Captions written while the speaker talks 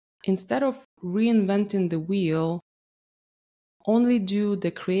Instead of reinventing the wheel, only do the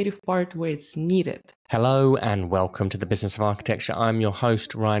creative part where it's needed. Hello and welcome to the Business of Architecture. I'm your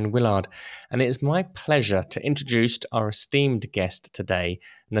host, Rion Willard, and it is my pleasure to introduce our esteemed guest today,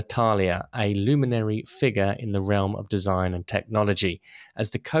 Natalia, a luminary figure in the realm of design and technology.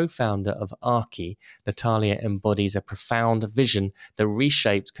 As the co-founder of ARKI, Natalia embodies a profound vision that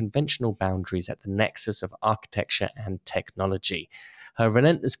reshapes conventional boundaries at the nexus of architecture and technology. Her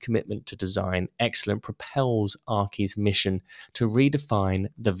relentless commitment to design excellence propels ARKI's mission to redefine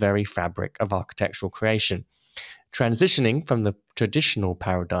the very fabric of architectural creation. Transitioning from the traditional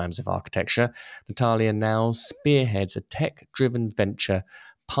paradigms of architecture, Natalia now spearheads a tech-driven venture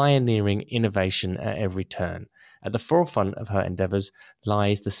pioneering innovation at every turn. At the forefront of her endeavors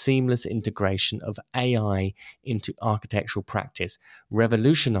lies the seamless integration of AI into architectural practice,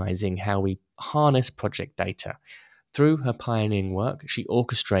 revolutionizing how we harness project data. Through her pioneering work, she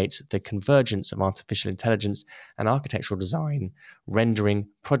orchestrates the convergence of artificial intelligence and architectural design, rendering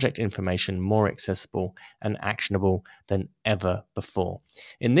project information more accessible and actionable than ever before.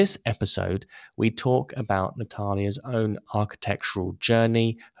 In this episode, we talk about Natalia's own architectural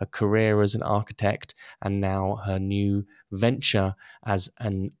journey, her career as an architect, and now her new venture as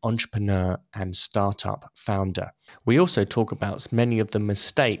an entrepreneur and startup founder. We also talk about many of the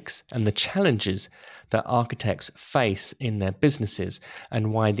mistakes and the challenges that architects face in their businesses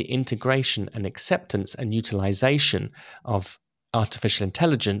and why the integration and acceptance and utilization of artificial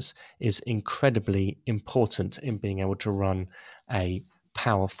intelligence is incredibly important in being able to run a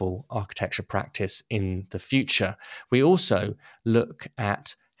powerful architecture practice in the future. We also look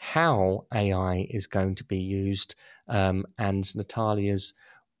at how AI is going to be used and Natalia's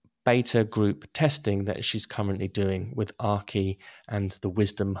beta group testing that she's currently doing with ARKI and the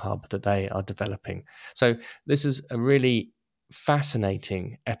Wisdom Hub that they are developing. So this is a really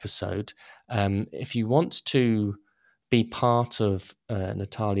fascinating episode. If you want to be part of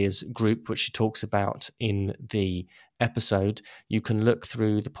Natalia's group, which she talks about in the episode, you can look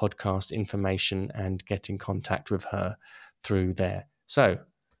through the podcast information and get in contact with her through there. So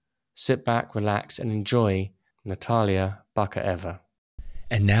sit back, relax, and enjoy Natalia Bakaeva.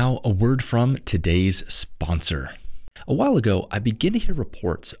 And now a word from today's sponsor. A while ago, I began to hear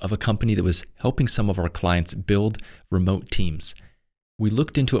reports of a company that was helping some of our clients build remote teams. We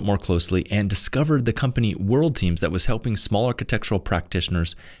looked into it more closely and discovered the company World Teams that was helping small architectural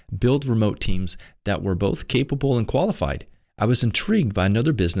practitioners build remote teams that were both capable and qualified. I was intrigued by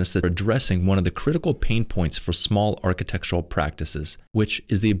another business that was addressing one of the critical pain points for small architectural practices, which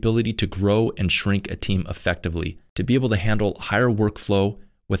is the ability to grow and shrink a team effectively, to be able to handle higher workflow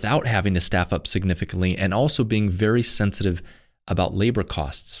without having to staff up significantly and also being very sensitive about labor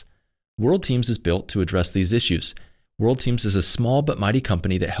costs. World Teams is built to address these issues. World Teams is a small but mighty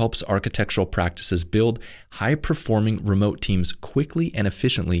company that helps architectural practices build high-performing remote teams quickly and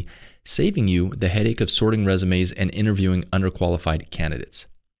efficiently, saving you the headache of sorting resumes and interviewing underqualified candidates.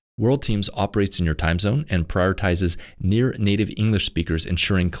 World Teams operates in your time zone and prioritizes near native English speakers,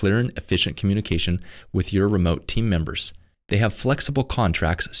 ensuring clear and efficient communication with your remote team members. They have flexible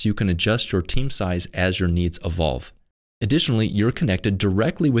contracts so you can adjust your team size as your needs evolve. Additionally, you're connected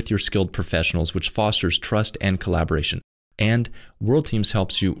directly with your skilled professionals, which fosters trust and collaboration. And World Teams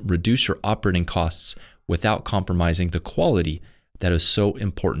helps you reduce your operating costs without compromising the quality that is so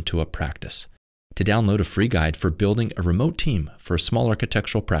important to a practice. To download a free guide for building a remote team for a small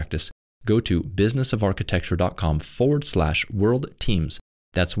architectural practice, go to businessafarchitecture.com/world teams.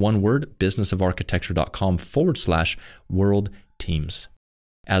 That's one word, businessafarchitecture.com/world teams.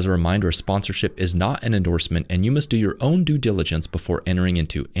 As a reminder, sponsorship is not an endorsement, and you must do your own due diligence before entering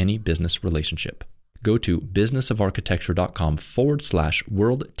into any business relationship. Go to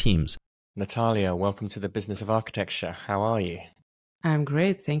businessafarchitecture.com/world teams. Natalia, welcome to the Business of Architecture. How are you? I'm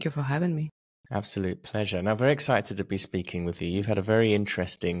great. Thank you for having me. Absolute pleasure. Now, very excited to be speaking with you. You've had a very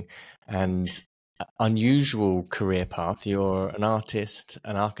interesting and unusual career path. You're an artist,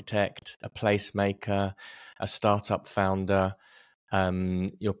 an architect, a placemaker, a startup founder.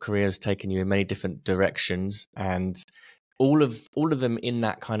 Your career has taken you in many different directions, and all of them in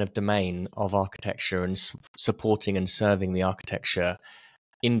that kind of domain of architecture and supporting and serving the architecture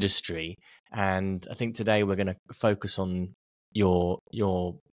industry. And I think today we're going to focus on your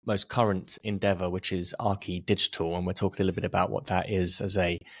most current endeavor, which is ARKI Digital, and we're talking a little bit about what that is as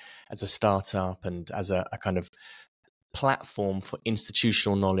a startup and as a kind of platform for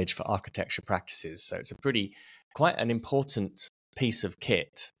institutional knowledge for architecture practices. So it's quite an important piece of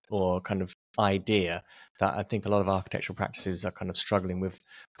kit or kind of idea that I think a lot of architectural practices are kind of struggling with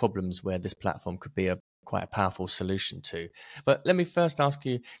problems where this platform could be quite a powerful solution to. But let me first ask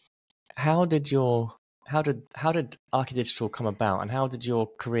you, how did your how did ARKI Digital come about, and how did your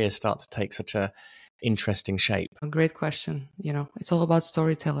career start to take such a interesting shape? A great question. It's all about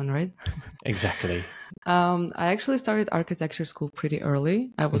storytelling, right? Exactly. I actually started architecture school pretty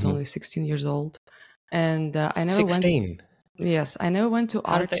early. I was only 16 years old, and I never went. 16. Yes, I never went to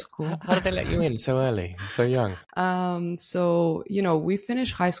art school. How did they let you in so early, so young? So, we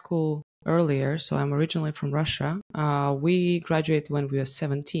finished high school earlier. So I'm originally from Russia. We graduated when we were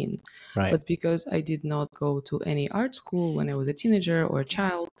 17. Right. But because I did not go to any art school when I was a teenager or a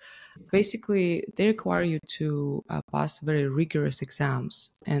child, basically they require you to pass very rigorous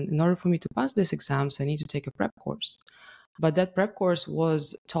exams. And in order for me to pass these exams, I need to take a prep course. But that prep course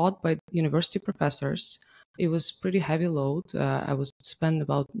was taught by university professors. It was pretty heavy load. I would spend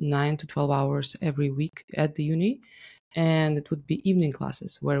about 9 to 12 hours every week at the uni. And it would be evening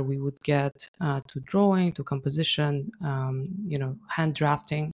classes where we would get to drawing, to composition, hand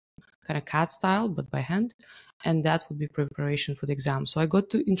drafting, kind of CAD style, but by hand. And that would be preparation for the exam. So I got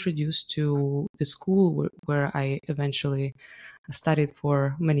to introduce to the school where I eventually studied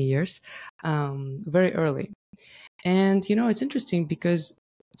for many years very early. And, it's interesting because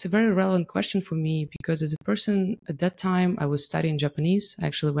it's a very relevant question for me because as a person at that time, I was studying Japanese. I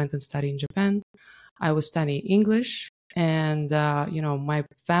actually went and studied in Japan. I was studying English. And, my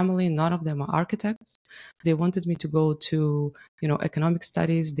family, none of them are architects. They wanted me to go to, economic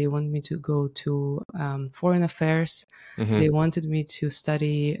studies. They wanted me to go to foreign affairs. They wanted me to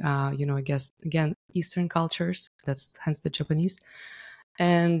study, I guess, again, Eastern cultures. That's hence the Japanese.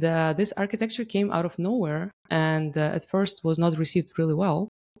 And this architecture came out of nowhere and at first was not received really well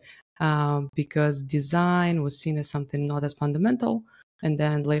because design was seen as something not as fundamental. And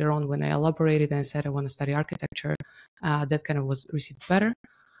then later on, when I elaborated and I said I want to study architecture, that kind of was received better.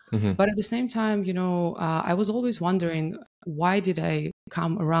 But at the same time, I was always wondering, why did I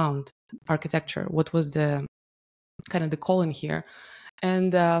come around architecture? What was the kind of the calling here?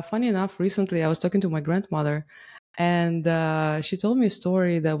 And funny enough, recently I was talking to my grandmother, and she told me a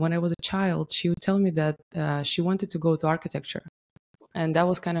story that when I was a child, she would tell me that she wanted to go to architecture. And that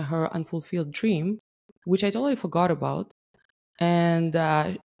was kind of her unfulfilled dream, which I totally forgot about. And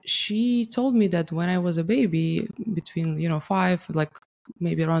she told me that when I was a baby, between, 5, like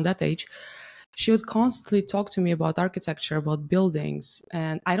maybe around that age, she would constantly talk to me about architecture, about buildings.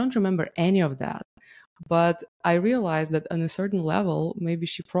 And I don't remember any of that. But I realized that on a certain level, maybe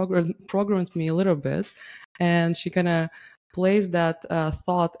she programmed me a little bit, and she kind of placed that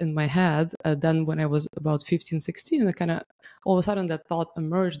thought in my head. Then when I was about 15, 16, and kind of all of a sudden that thought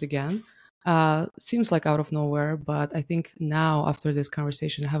emerged again. Seems like out of nowhere, but I think now after this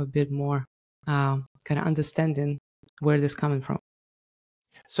conversation, I have a bit more kind of understanding where this is coming from.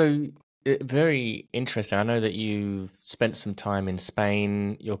 So very interesting. I know that you've spent some time in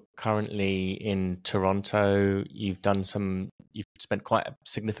Spain. You're currently in Toronto. You've spent quite a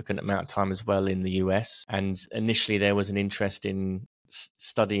significant amount of time as well in the US. And initially there was an interest in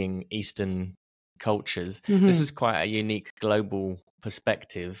studying Eastern cultures. This is quite a unique global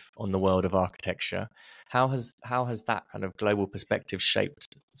perspective on the world of architecture. How has that kind of global perspective shaped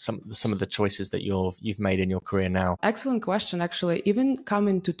some of the choices that you've made in your career now? Excellent question. Actually, even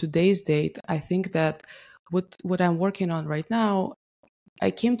coming to today's date, I think that what I'm working on right now,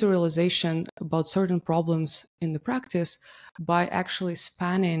 I came to realization about certain problems in the practice by actually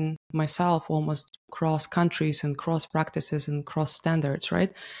spanning myself almost cross countries and cross practices and cross standards,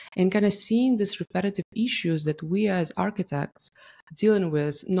 right? And kind of seeing these repetitive issues that we as architects dealing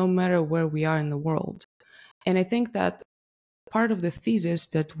with no matter where we are in the world. And I think that part of the thesis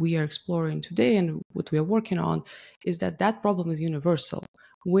that we are exploring today and what we are working on is that problem is universal.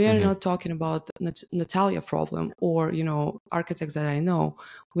 We are not talking about Natalia problem or, architects that I know.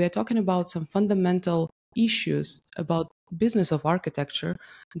 We are talking about some fundamental issues about business of architecture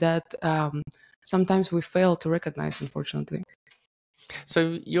that sometimes we fail to recognize, unfortunately.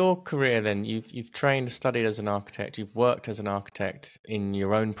 So your career then, you've trained, studied as an architect, you've worked as an architect in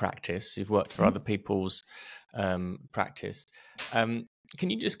your own practice, you've worked for other people's practice. Can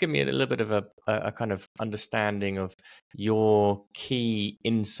you just give me a little bit of a kind of understanding of your key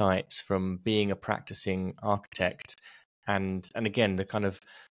insights from being a practicing architect, and again the kind of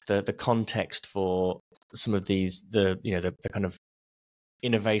the context for some of these the kind of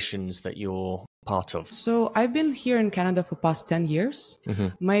innovations that you're part of? So I've been here in Canada for past 10 years.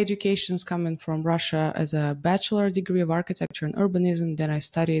 My education's coming from Russia as a bachelor degree of architecture and urbanism. Then I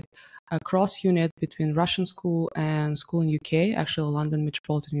studied a cross unit between Russian school and school in UK, actually London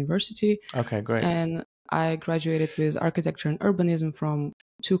Metropolitan University. Okay, great. And I graduated with architecture and urbanism from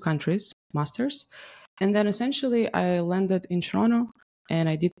 2 countries, masters. And then essentially I landed in Toronto and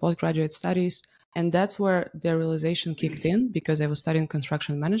I did postgraduate studies. And that's where the realization kicked in, because I was studying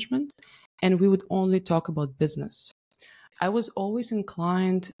construction management and we would only talk about business. I was always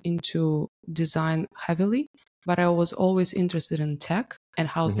inclined into design heavily, but I was always interested in tech and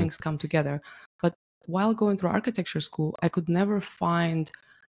how things come together. But while going through architecture school, I could never find,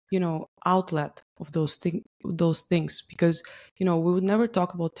 outlet of those things, because, we would never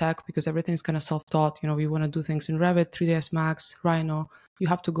talk about tech because everything's kind of self-taught. We want to do things in Revit, 3ds Max, Rhino. You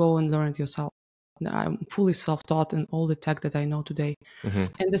have to go and learn it yourself. I'm fully self-taught in all the tech that I know today.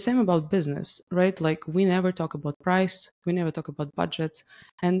 And the same about business, right? Like, we never talk about price, we never talk about budgets.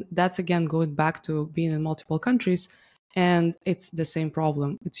 And that's, again, going back to being in multiple countries. And it's the same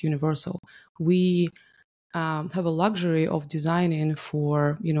problem. It's universal. We have a luxury of designing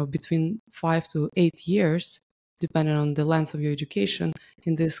for, between 5 to 8 years, depending on the length of your education,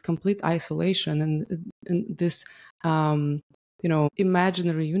 in this complete isolation and in this,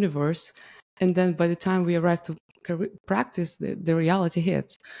 imaginary universe. And then by the time we arrive to practice, the reality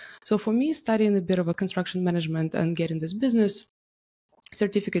hits. So for me, studying a bit of a construction management and getting this business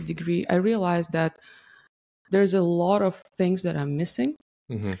certificate degree, I realized that there's a lot of things that I'm missing.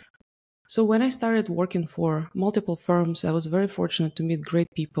 So when I started working for multiple firms, I was very fortunate to meet great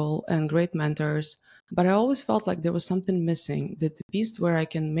people and great mentors. But I always felt like there was something missing, that the piece where I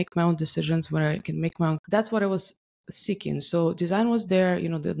can make my own decisions, where I can make my own, that's what I was seeking. So design was there,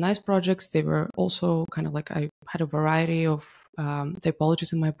 the nice projects, they were also kind of like, I had a variety of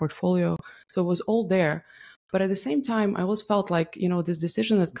typologies in my portfolio. So it was all there. But at the same time, I always felt like, this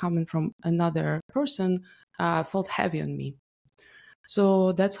decision that coming from another person felt heavy on me.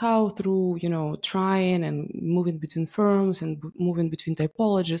 So that's how, through, trying and moving between firms and moving between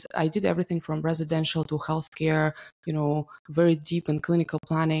typologies, I did everything from residential to healthcare, very deep in clinical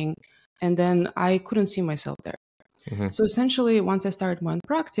planning. And then I couldn't see myself there. So essentially, once I started my own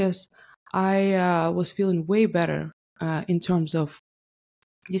practice, I was feeling way better in terms of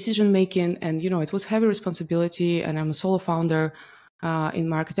decision making. And, it was heavy responsibility, and I'm a solo founder in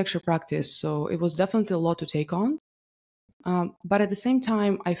my architecture practice. So it was definitely a lot to take on. But at the same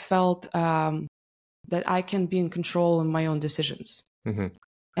time, I felt that I can be in control of my own decisions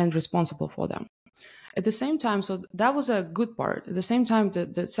and responsible for them. At the same time, so that was a good part. At the same time,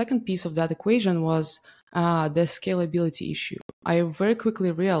 the second piece of that equation was the scalability issue. I very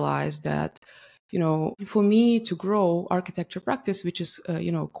quickly realized that, for me to grow architecture practice, which is,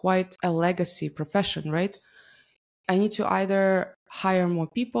 quite a legacy profession, right? I need to either hire more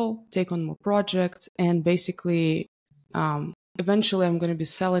people, take on more projects, and basically, eventually I'm going to be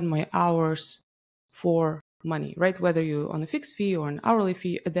selling my hours for money, right? Whether you're on a fixed fee or an hourly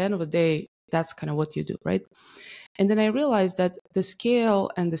fee, at the end of the day, that's kind of what you do, right? And then I realized that the scale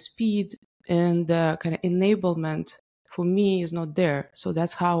and the speed and the kind of enablement for me is not there. So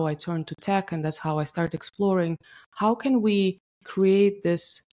that's how I turned to tech, and that's how I started exploring how can we create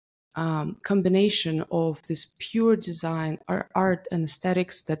this combination of this pure design, art and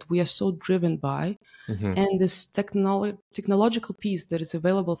aesthetics that we are so driven by, and this technological piece that is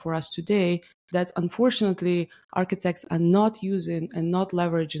available for us today that unfortunately architects are not using and not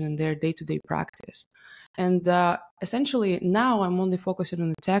leveraging in their day-to-day practice. And essentially now I'm only focusing on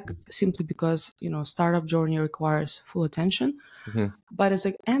the tech simply because, startup journey requires full attention. But as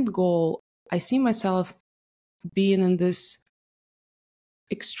an end goal, I see myself being in this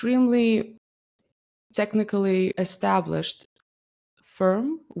extremely technically established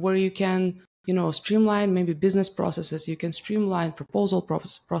firm where you can, streamline maybe business processes, you can streamline proposal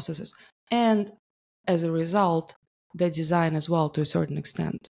processes, and as a result, the design as well to a certain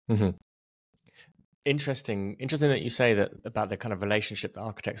extent. Interesting that you say that about the kind of relationship that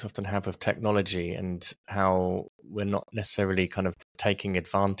architects often have with technology, and how we're not necessarily kind of taking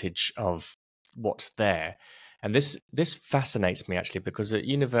advantage of what's there. And this fascinates me actually, because at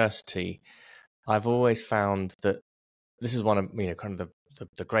university, I've always found that this is one of, kind of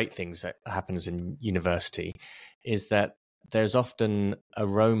the great things that happens in university, is that there's often a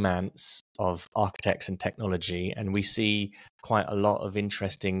romance of architects and technology, and we see quite a lot of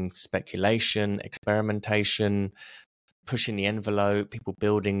interesting speculation, experimentation, pushing the envelope, people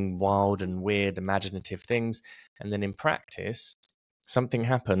building wild and weird, imaginative things. And then in practice, something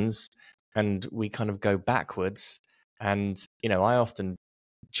happens and we kind of go backwards. And, I often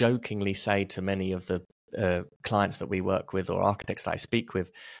jokingly say to many of the clients that we work with, or architects that I speak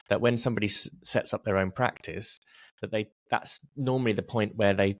with, that when somebody sets up their own practice, that's normally the point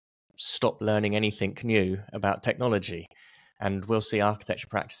where they stop learning anything new about technology. And we'll see architecture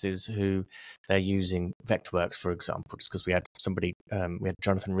practices who they're using Vectorworks, for example, just because we had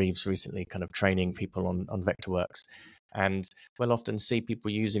Jonathan Reeves recently kind of training people on Vectorworks. And we'll often see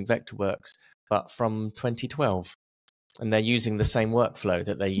people using Vectorworks, but from 2012. And they're using the same workflow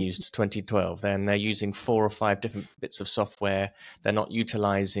that they used 2012. Then they're using 4 or 5 different bits of software. They're not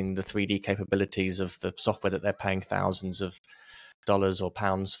utilizing the 3D capabilities of the software that they're paying thousands of dollars or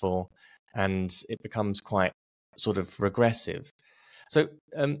pounds for. And it becomes quite sort of regressive. So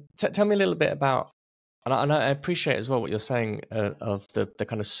tell me a little bit about, and I appreciate as well what you're saying of the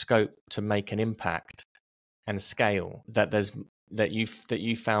kind of scope to make an impact and scale, that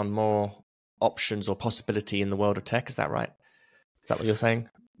you found more options or possibility in the world of tech. Is that right? Is that what you're saying?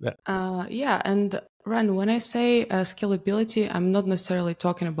 Yeah, and Ren, when I say scalability, I'm not necessarily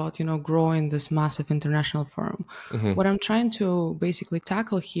talking about, growing this massive international firm. Mm-hmm. What I'm trying to basically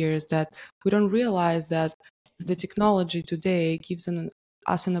tackle here is that we don't realize that the technology today gives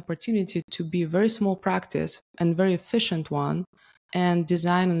us an opportunity to be a very small practice and very efficient one, and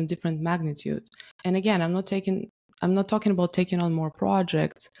design on a different magnitude. And again, I'm not talking about taking on more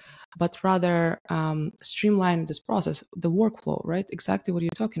projects, but rather streamline this process, the workflow, right? Exactly what you're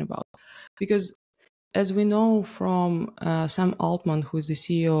talking about. Because as we know from Sam Altman, who is the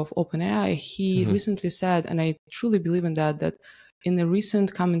CEO of OpenAI, he recently said, and I truly believe in that in the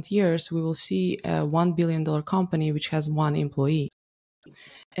recent coming years, we will see a $1 billion company which has 1 employee.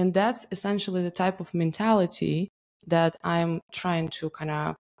 And that's essentially the type of mentality that I'm trying to kind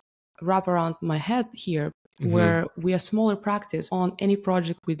of wrap around my head here, where we are smaller practice on any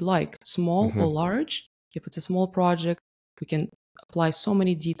project we'd like, small or large. If it's a small project, we can apply so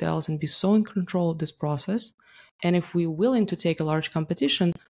many details and be so in control of this process. And if we're willing to take a large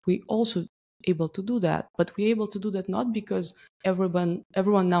competition, we also able to do that. But we're able to do that not because everyone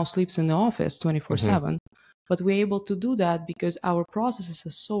now sleeps in the office 24/7, but we're able to do that because our processes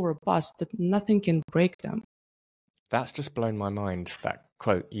are so robust that nothing can break them. That's just blown my mind, that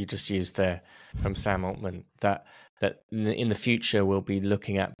quote you just used there from Sam Altman, that in the future we'll be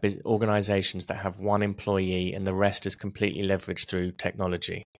looking at organizations that have 1 employee and the rest is completely leveraged through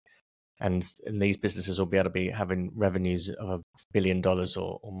technology. And these businesses will be able to be having revenues of $1 billion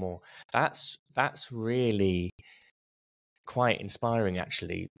or more. That's really quite inspiring,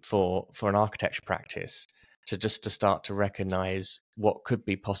 actually, for an architecture practice to start to recognize what could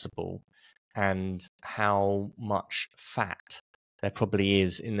be possible and how much fat there probably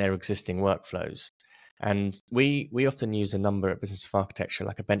is in their existing workflows. And we often use a number at Business of Architecture,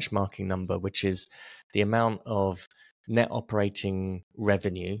 like a benchmarking number, which is the amount of net operating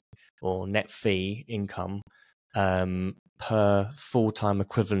revenue or net fee income per full-time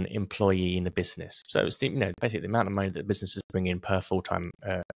equivalent employee in the business. So it's basically the amount of money that businesses bring in per full-time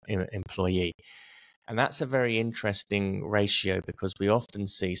employee. And that's a very interesting ratio, because we often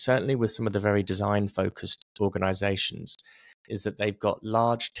see, certainly with some of the very design-focused organizations, is that they've got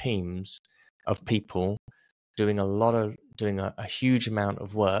large teams of people doing a huge amount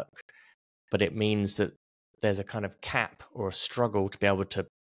of work, but it means that there's a kind of cap or a struggle to be able to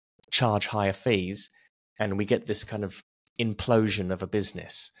charge higher fees, and we get this kind of implosion of a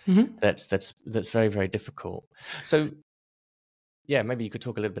business that's very, very difficult. So yeah, maybe you could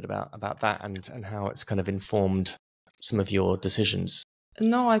talk a little bit about that and how it's kind of informed some of your decisions.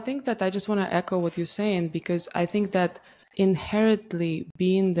 No, I think that I just want to echo what you're saying, because I think that inherently,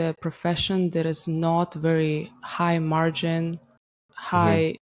 being the profession that is not very high margin,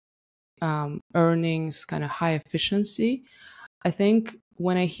 high earnings, kind of high efficiency, I think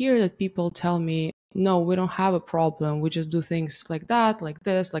when I hear that people tell me, no, we don't have a problem, we just do things like that, like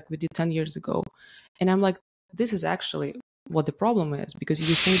this, like we did 10 years ago. And I'm like, this is actually what the problem is, because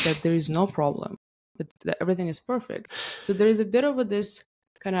you think that there is no problem, that everything is perfect. So there is a bit of this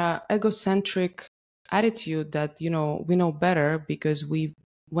kind of egocentric attitude that, we know better because we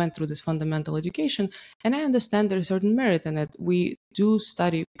went through this fundamental education. And I understand there's certain merit in it. We do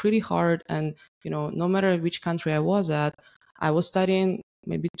study pretty hard, and, no matter which country I was at, I was studying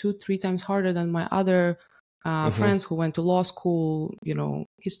maybe 2-3 times harder than my other friends who went to law school,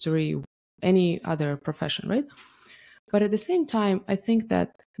 history, any other profession, right? But at the same time, I think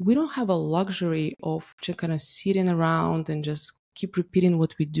that we don't have a luxury of just kind of sitting around and just keep repeating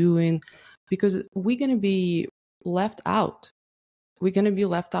what we're doing, because we're going to be left out. We're going to be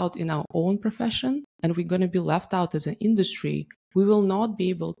left out in our own profession, and we're going to be left out as an industry. We will not be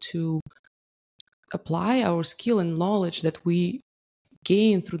able to apply our skill and knowledge that we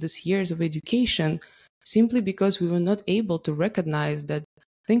gained through these years of education, simply because we were not able to recognize that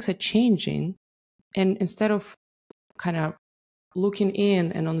things are changing. And instead of kind of looking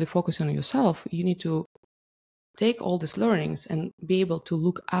in and only focusing on yourself, you need to take all these learnings and be able to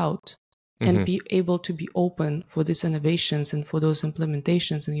look out and be able to be open for these innovations and for those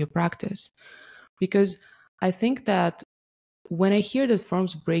implementations in your practice. Because I think that when I hear that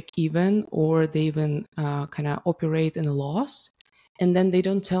firms break even or they even kind of operate in a loss, and then they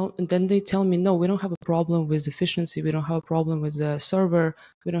tell me, no, we don't have a problem with efficiency, we don't have a problem with the server,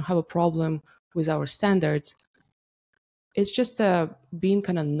 we don't have a problem with our standards. It's just being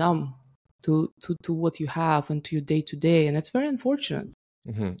kind of numb to what you have and to your day to day, and it's very unfortunate.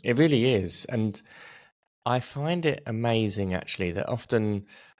 Mm-hmm. It really is, and I find it amazing actually that often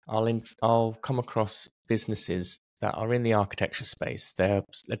I'll come across businesses that are in the architecture space.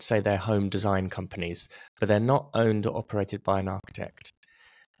 Let's say they're home design companies, but they're not owned or operated by an architect.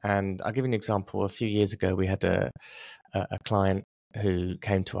 And I'll give you an example. A few years ago, we had a client who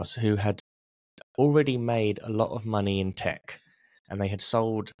came to us who had already made a lot of money in tech, and they had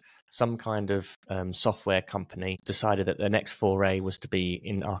sold some kind of software company, decided that their next foray was to be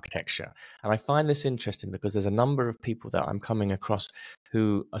in architecture. And I find this interesting because there's a number of people that I'm coming across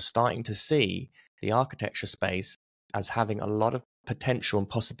who are starting to see the architecture space as having a lot of potential and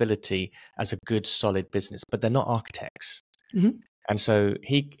possibility as a good, solid business, but they're not architects. Mm-hmm. And so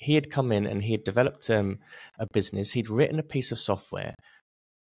he had come in and he had developed a business. He'd written a piece of software,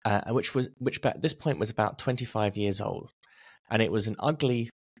 which at this point was about 25 years old. And it was an ugly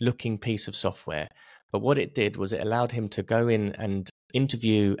looking piece of software. But what it did was it allowed him to go in and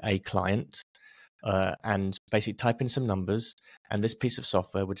interview a client and basically type in some numbers, and this piece of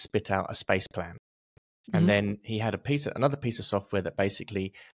software would spit out a space plan. And then he had another piece of software that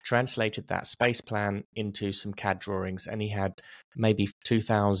basically translated that space plan into some CAD drawings, and he had maybe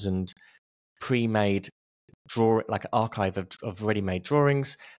 2,000 pre-made like an archive of ready-made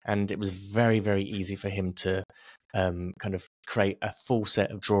drawings, and it was very, very easy for him to kind of create a full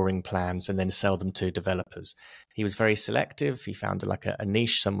set of drawing plans and then sell them to developers. He was very selective. He found like a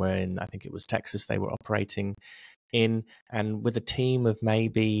niche somewhere in, I think it was Texas, they were operating in, and with a team of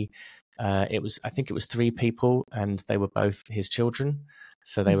maybe I think it was 3 people, and they were both his children,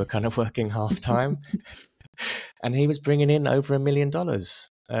 so they were kind of working half time. And he was bringing in over $1 million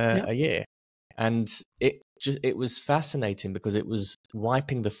a year, and it was fascinating because it was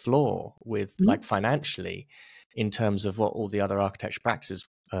wiping the floor with like financially, in terms of what all the other architecture practices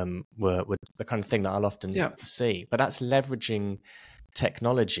were the kind of thing that I'll often see. But that's leveraging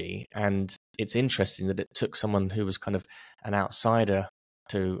technology, and it's interesting that it took someone who was kind of an outsider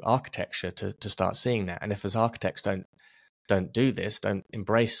to architecture to start seeing that. And if as architects don't do this, don't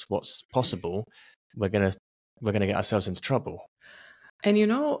embrace what's possible, we're gonna get ourselves into trouble. And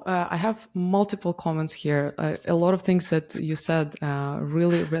I have multiple comments here. A lot of things that you said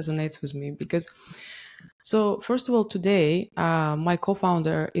really resonates with me because, so first of all, today my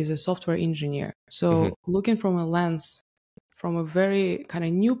co-founder is a software engineer. So looking from a lens from a very kind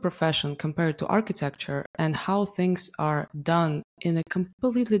of new profession compared to architecture and how things are done in a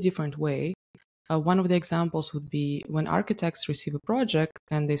completely different way. One of the examples would be when architects receive a project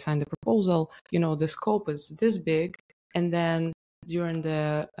and they sign the proposal, the scope is this big, and then during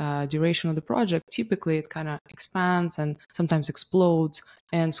the duration of the project, typically it kind of expands and sometimes explodes,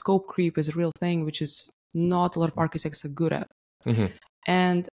 and scope creep is a real thing, which is not a lot of architects are good at.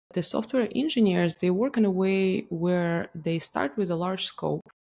 And the software engineers, they work in a way where they start with a large scope,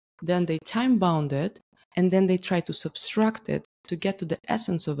 then they time bound it, and then they try to subtract it to get to the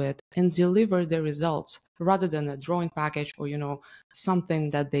essence of it and deliver the results rather than a drawing package or,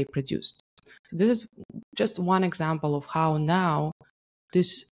 something that they produced. So this is just one example of how now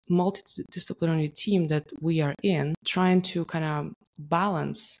this multidisciplinary team that we are in, trying to kind of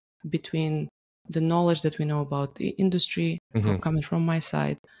balance between the knowledge that we know about the industry coming from my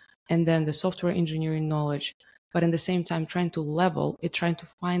side, and then the software engineering knowledge, but at the same time trying to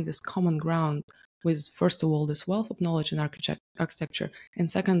find this common ground with, first of all, this wealth of knowledge in architecture, and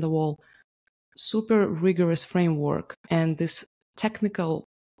second of all, super rigorous framework and this technical.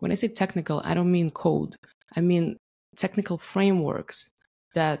 When I say technical, I don't mean code. I mean technical frameworks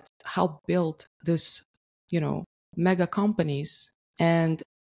that help build this, mega companies and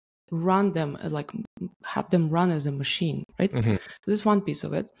run them, like have them run as a machine, right? So this is one piece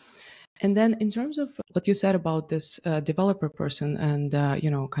of it. And then in terms of what you said about this developer person and,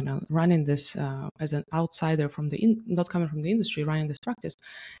 kind of running this as an outsider from not coming from the industry, running this practice,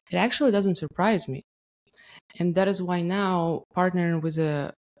 it actually doesn't surprise me. And that is why now partnering with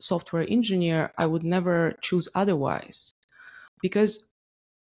a software engineer, I would never choose otherwise. Because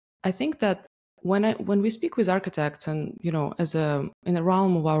I think that when we speak with architects and, in the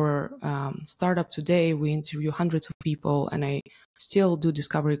realm of our startup today, we interview hundreds of people, and I still do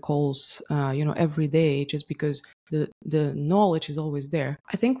discovery calls, every day, just because the knowledge is always there.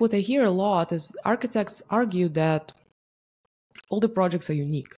 I think what I hear a lot is architects argue that all the projects are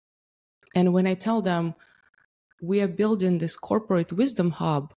unique. And when I tell them, we are building this corporate wisdom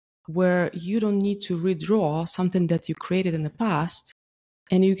hub where you don't need to redraw something that you created in the past,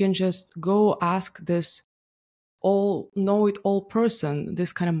 and you can just go ask this know-it-all person,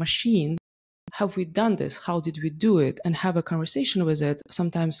 this kind of machine, have we done this? How did we do it? And have a conversation with it,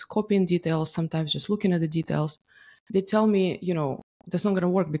 sometimes copying details, sometimes just looking at the details. They tell me, that's not going to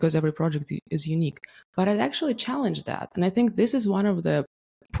work because every project is unique. But I actually challenge that. And I think this is one of the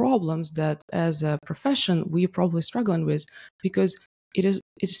problems that as a profession, we're probably struggling with, because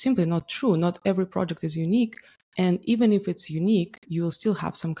it's simply not true. Not every project is unique. And even if it's unique, you will still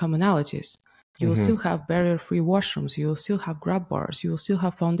have some commonalities. You will still have barrier-free washrooms. You will still have grab bars. You will still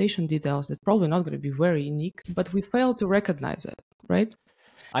have foundation details that's probably not going to be very unique, but we fail to recognize it, right?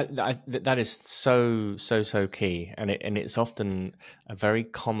 That is so key, and it's often a very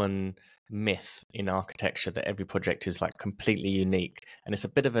common myth in architecture that every project is like completely unique, and it's a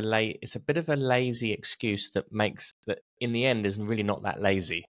bit of a lazy excuse that makes that in the end is really not that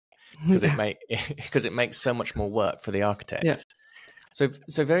lazy, because it makes so much more work for the architect. Yeah.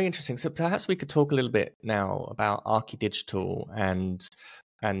 So very interesting. So perhaps we could talk a little bit now about ARKI Digital and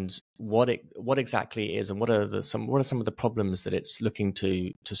what exactly it is, and what are some of the problems that it's looking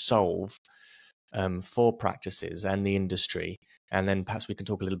to solve for practices and the industry. And then perhaps we can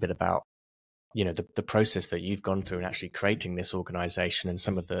talk a little bit about the process that you've gone through in actually creating this organization and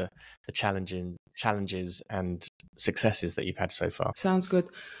some of the challenges and successes that you've had so far. Sounds good.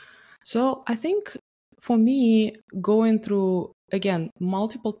 So I think for me, going through, again,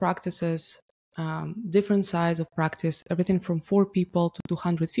 multiple practices, different size of practice, everything from 4 people to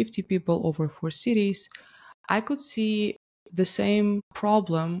 250 people over 4 cities, I could see the same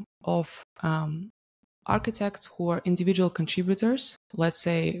problem of architects who are individual contributors, let's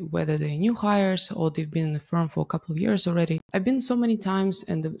say whether they're new hires or they've been in the firm for a couple of years already. I've been so many times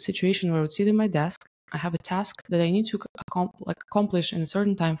in the situation where I would sit at my desk, I have a task that I need to accomplish in a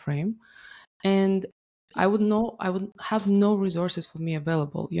certain time frame, and I would have no resources for me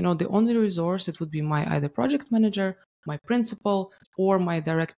available. The only resource, it would be my either project manager, my principal, or my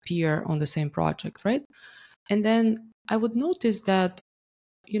direct peer on the same project, right? And then I would notice that,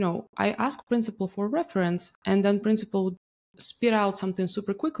 I ask principal for reference, and then principal would spit out something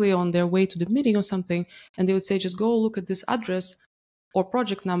super quickly on their way to the meeting or something, and they would say, just go look at this address or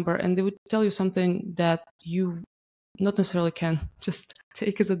project number, and they would tell you something that you not necessarily can just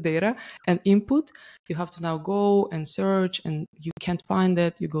take as a data and input. You have to now go and search, and you can't find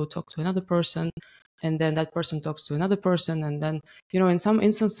it. You go talk to another person, and then that person talks to another person, and then, in some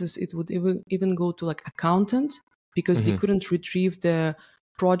instances, it would even go to like accountant, because they couldn't retrieve the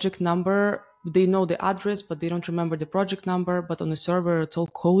project number. They know the address, but they don't remember the project number. But on the server, it's all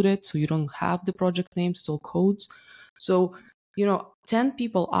coded, so you don't have the project names, it's all codes. So 10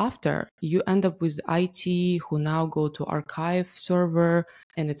 people after, you end up with IT who now go to archive server,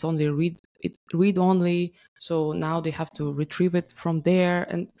 and it's only read only. So now they have to retrieve it from there.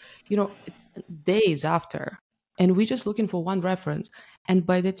 And, it's days after. And we're just looking for one reference. And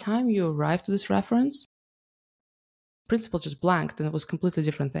by the time you arrive to this reference, principal just blanked, and it was a completely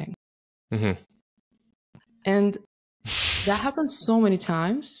different thing. And that happens so many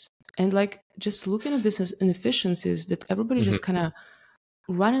times. And just looking at this as inefficiencies that everybody just kind of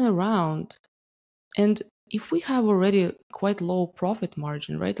running around. And if we have already quite low profit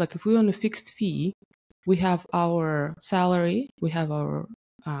margin, right? Like if we're on a fixed fee, we have our salary, we have our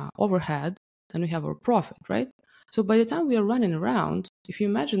overhead, and we have our profit, right? So by the time we are running around, if you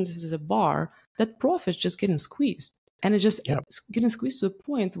imagine this is a bar, that profit is just getting squeezed. And it's just getting squeezed to the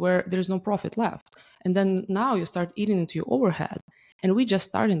point where there's no profit left. And then now you start eating into your overhead. And we just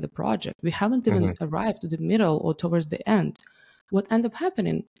starting the project. We haven't even arrived to the middle or towards the end. What ends up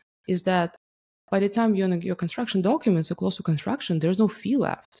happening is that by the time you're on your construction documents or close to construction, there's no fee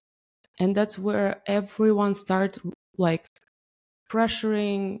left. And that's where everyone starts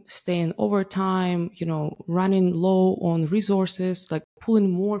pressuring, staying overtime, running low on resources,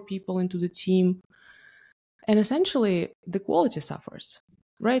 pulling more people into the team. And essentially, the quality suffers,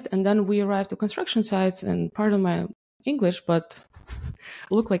 right? And then we arrive to construction sites, and pardon my English, but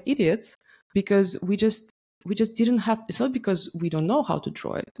look like idiots, because we just didn't have. It's not because we don't know how to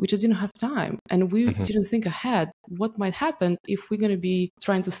draw it. We just didn't have time, and we didn't think ahead what might happen if we're going to be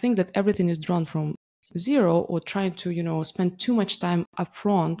trying to think that everything is drawn from zero, or trying to spend too much time up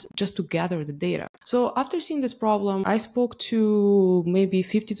front just to gather the data. So after seeing this problem, I spoke to maybe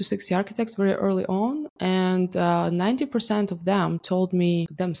 50 to 60 architects very early on, and 90% of them told me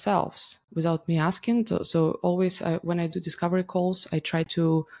themselves without me asking. So always when I do discovery calls, I try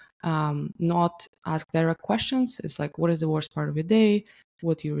to not ask direct questions. It's like, what is the worst part of your day?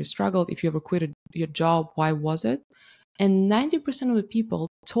 what you really struggled. If you ever quit your job, why was it? And 90% of the people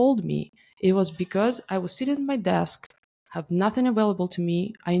told me it was because I was sitting at my desk, have nothing available to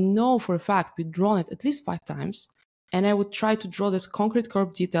me. I know for a fact we'd drawn it at least 5 times. And I would try to draw this concrete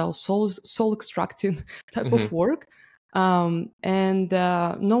curve detail, soul extracting type of work. And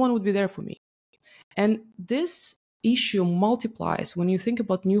no one would be there for me. And this issue multiplies when you think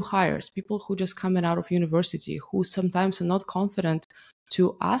about new hires, people who just coming out of university, who sometimes are not confident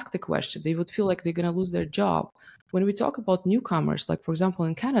to ask the question. They would feel like they're going to lose their job. When we talk about newcomers, like for example,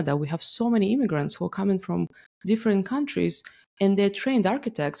 in Canada, we have so many immigrants who are coming from different countries, and they're trained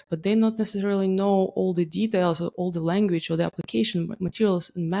architects, but they not necessarily know all the details or all the language or the application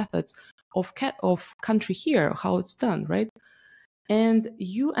materials and methods of country here, how it's done, right? And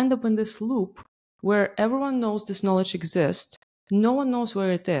you end up in this loop where everyone knows this knowledge exists, no one knows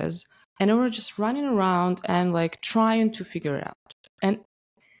where it is, and everyone's just running around and like trying to figure it out. And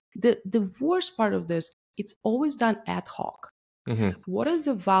the worst part of this, it's always done ad hoc. What is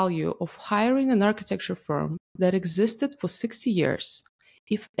the value of hiring an architecture firm that existed for 60 years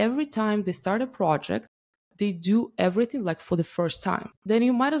if every time they start a project, they do everything like for the first time? Then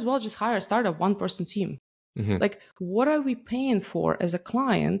you might as well just hire a startup one-person team. Like, what are we paying for as a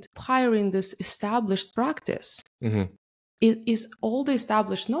client hiring this established practice? It is all the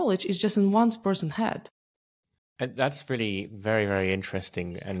established knowledge is just in one person's head. And that's really very, very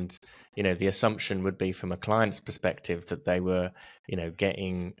interesting. And, the assumption would be from a client's perspective that they were,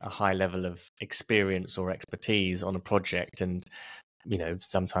 getting a high level of experience or expertise on a project. And,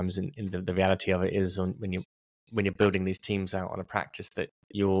 sometimes in the reality of it is when you're building these teams out on a practice that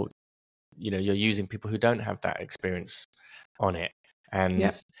you're using people who don't have that experience on it. And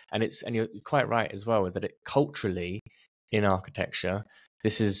you're quite right as well that it culturally in architecture,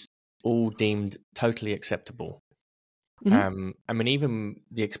 this is all deemed totally acceptable. I mean, even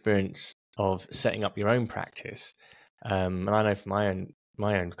the experience of setting up your own practice, and I know from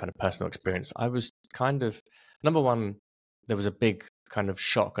my own kind of personal experience, I was kind of, number one, there was a big kind of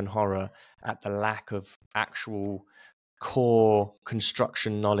shock and horror at the lack of actual core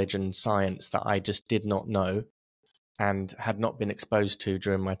construction knowledge and science that I just did not know and had not been exposed to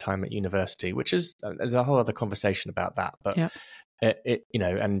during my time at university, which is there's a whole other conversation about that. But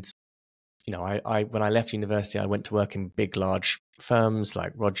I when I left university, I went to work in big, large firms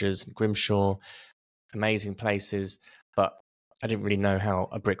like Rogers and Grimshaw, amazing places, but I didn't really know how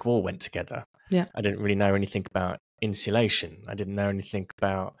a brick wall went together. I didn't really know anything about insulation. I didn't know anything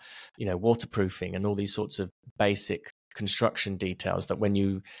about, waterproofing and all these sorts of basic construction details that when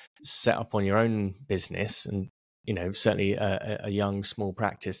you set up on your own business and, certainly a young, small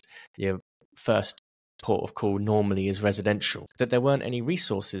practice, your first port of call normally is residential, that there weren't any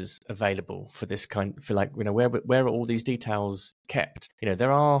resources available for this kind, for like, where are all these details kept?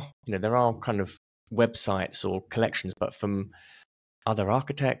 There are kind of websites or collections, but from other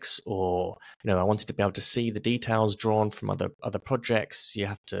architects, or I wanted to be able to see the details drawn from other projects. You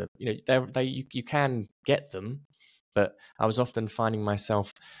have to, you can get them, but I was often finding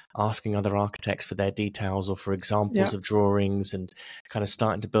myself asking other architects for their details or for examples of drawings, and kind of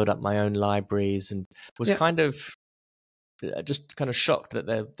starting to build up my own libraries, and was kind of just kind of shocked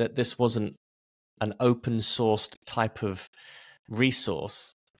that this wasn't an open sourced type of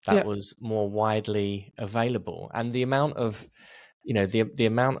resource that was more widely available. And the amount of the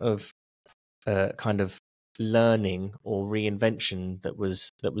amount of kind of learning or reinvention that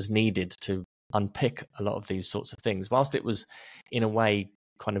was needed to unpick a lot of these sorts of things, whilst it was in a way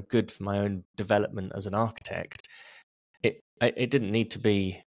kind of good for my own development as an architect, it didn't need to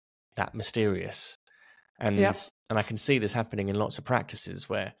be that mysterious. And I can see this happening in lots of practices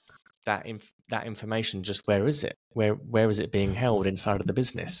where that information, just where is it? Where is it being held inside of the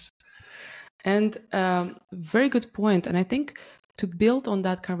business? And very good point. And I think to build on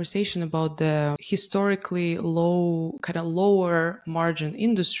that conversation about the historically lower margin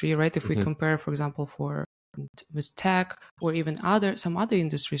industry, right? If we compare, for example, with tech or even some other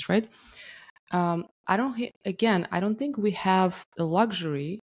industries, right? I don't think we have the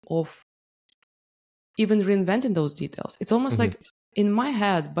luxury of even reinventing those details. It's almost like in my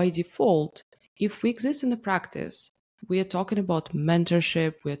head, by default, if we exist in the practice, we are talking about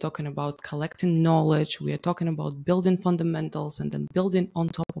mentorship, we are talking about collecting knowledge, we are talking about building fundamentals and then building on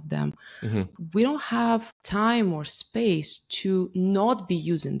top of them. We don't have time or space to not be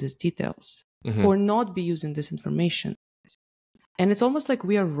using these details or not be using this information. And it's almost like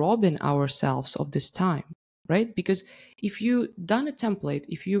we are robbing ourselves of this time, right? Because if you done a template,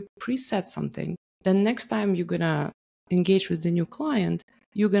 if you preset something, then next time you're going to engage with the new client,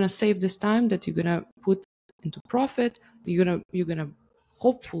 you're going to save this time that you're going to put into profit. You're gonna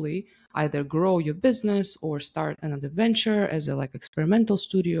hopefully either grow your business or start another venture as a like experimental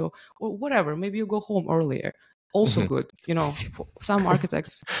studio or whatever. Maybe you go home earlier. Also good. You know, for some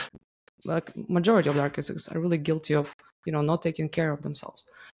architects, like majority of the architects are really guilty of, you know, not taking care of themselves.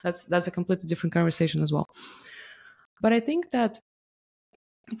 That's a completely different conversation as well. But I think that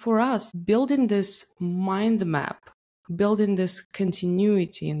for us, building this mind map, building this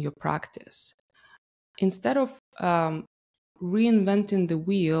continuity in your practice, instead of reinventing the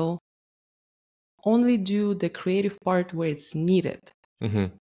wheel, only do the creative part where it's needed.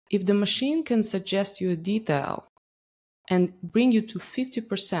 If the machine can suggest you a detail and bring you to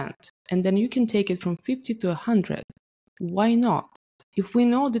 50%, and then you can take it from 50 to 100, why not? If we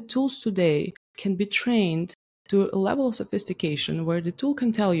know the tools today can be trained to a level of sophistication where the tool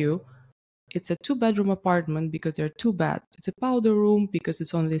can tell you it's a 2-bedroom apartment because there are 2 beds. It's a powder room because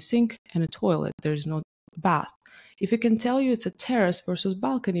it's only a sink and a toilet. There's no bath. If it can tell you it's a terrace versus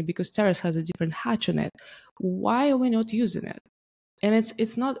balcony because terrace has a different hatch on it, why are we not using it? And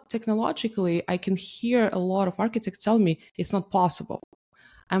it's not technologically, I can hear a lot of architects tell me it's not possible.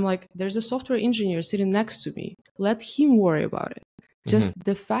 I'm like, there's a software engineer sitting next to me. Let him worry about it. Just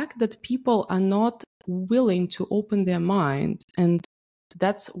the fact that people are not willing to open their mind, and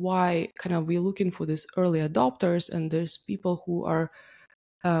that's why kind of we're looking for these early adopters, and there's people who are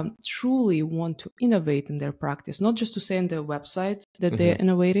truly want to innovate in their practice, not just to say on their website that they're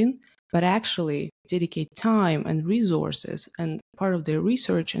innovating, but actually dedicate time and resources and part of their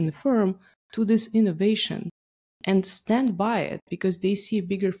research in the firm to this innovation and stand by it because they see a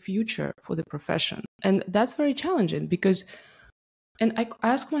bigger future for the profession. And that's very challenging because, and I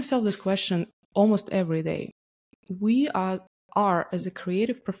ask myself this question almost every day. We are as a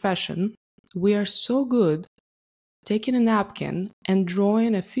creative profession, we are so good taking a napkin and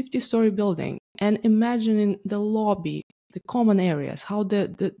drawing a 50-story building and imagining the lobby, the common areas, how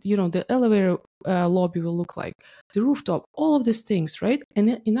the elevator lobby will look like, the rooftop, all of these things, right?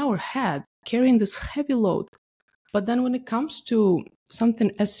 And in our head, carrying this heavy load. But then when it comes to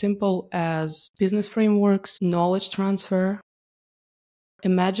something as simple as business frameworks, knowledge transfer,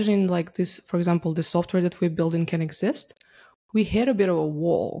 imagining like this, for example, the software that we're building can exist, we hit a bit of a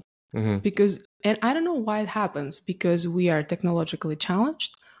wall. Because, and I don't know why it happens, because we are technologically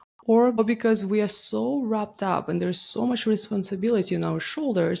challenged or because we are so wrapped up and there's so much responsibility on our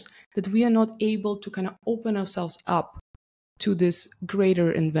shoulders that we are not able to kind of open ourselves up to this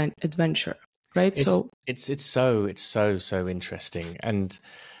greater adventure, right? It's so interesting. And,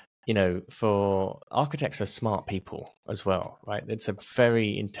 you know, for architects are smart people as well, right? It's a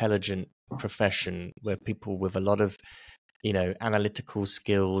very intelligent profession where people with a lot of, you know, analytical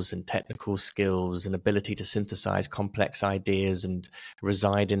skills and technical skills and ability to synthesize complex ideas and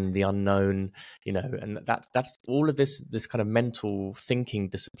reside in the unknown, you know, and that's all of this kind of mental thinking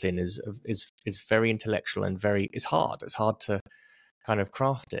discipline is very intellectual and it's hard. It's hard to kind of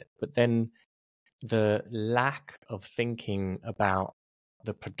craft it. But then the lack of thinking about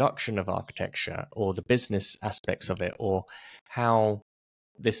the production of architecture or the business aspects of it or how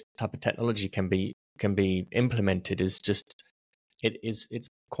this type of technology can be implemented is just it's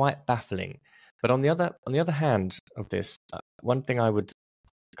quite baffling. But on the other hand of this, one thing I would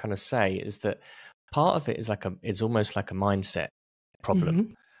kind of say is that part of it is it's almost like a mindset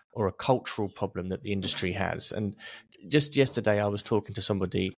problem or a cultural problem that the industry has. And just yesterday I was talking to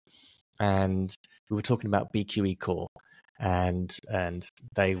somebody and we were talking about BQE Core and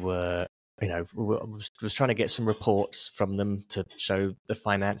they were, you know, was trying to get some reports from them to show the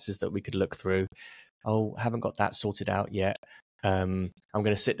finances that we could look through. Oh, haven't got that sorted out yet. I'm going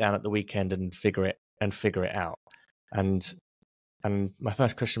to sit down at the weekend and figure it out. And my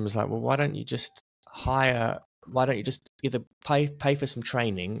first question was like, well, why don't you just either pay for some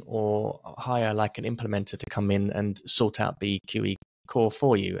training or hire like an implementer to come in and sort out BQE Core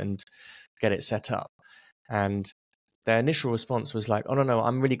for you and get it set up? And their initial response was like, oh, no,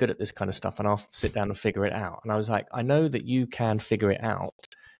 I'm really good at this kind of stuff and I'll sit down and figure it out. And I was like, I know that you can figure it out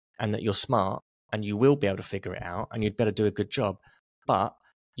and that you're smart and you will be able to figure it out and you'd better do a good job. But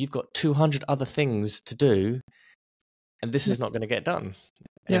you've got 200 other things to do and this is not going to get done.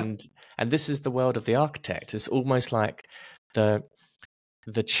 And this is the world of the architect. It's almost like the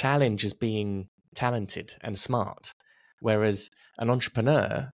challenge is being talented and smart. Whereas an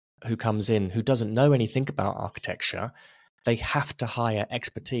entrepreneur who comes in, who doesn't know anything about architecture, they have to hire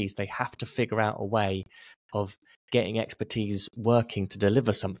expertise. They have to figure out a way of getting expertise working to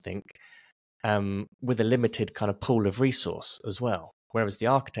deliver something with a limited kind of pool of resource as well. Whereas the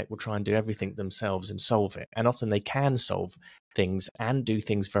architect will try and do everything themselves and solve it. And often they can solve things and do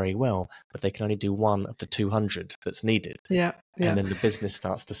things very well, but they can only do one of the 200 that's needed. Yeah. And then the business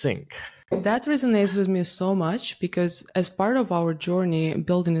starts to sink. That resonates with me so much because as part of our journey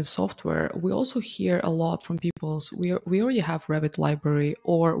building the software, we also hear a lot from people. We already have Revit library,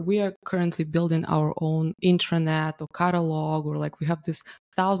 or we are currently building our own intranet or catalog, or like we have this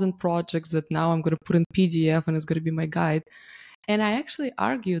 1,000 projects that now I'm going to put in PDF and it's going to be my guide. And I actually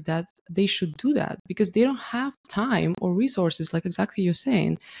argue that they should do that because they don't have time or resources, like exactly you're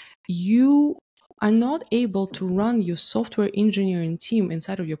saying. You are not able to run your software engineering team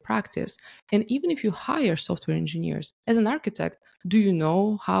inside of your practice. And even if you hire software engineers, as an architect, do you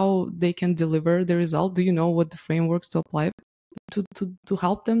know how they can deliver the result? Do you know what the frameworks to apply to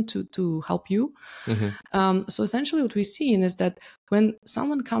help them, to help you? So essentially what we're seeing is that when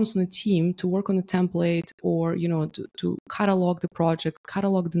someone comes on a team to work on a template or, to catalog the project,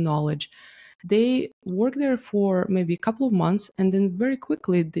 catalog the knowledge, they work there for maybe a couple of months, and then very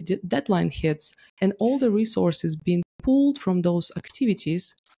quickly the deadline hits and all the resources being pulled from those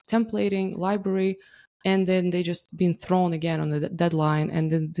activities, templating, library, and then they just being thrown again on the deadline, and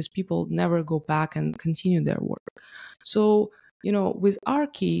then these people never go back and continue their work. So, with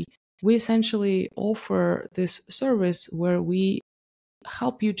ARKI, we essentially offer this service where we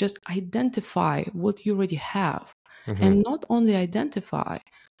help you just identify what you already have, and not only identify,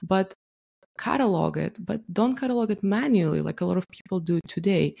 but catalog it, but don't catalog it manually like a lot of people do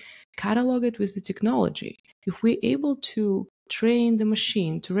today. Catalog it with the technology. If we're able to train the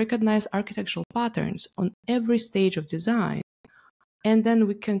machine to recognize architectural patterns on every stage of design, and then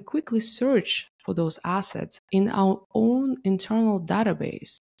we can quickly search for those assets in our own internal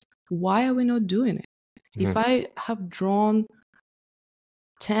database, why are we not doing it? If I have drawn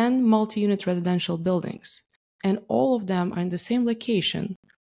 10 multi-unit residential buildings and all of them are in the same location,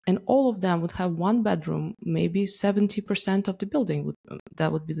 and all of them would have one bedroom, maybe 70% of the building,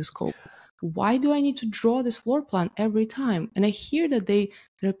 that would be the scope. Why do I need to draw this floor plan every time? And I hear that there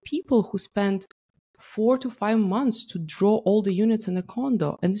are people who spend 4 to 5 months to draw all the units in a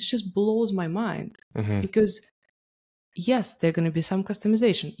condo. And this just blows my mind because yes, there are going to be some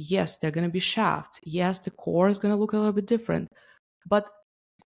customization. Yes, there are going to be shafts. Yes, the core is going to look a little bit different. But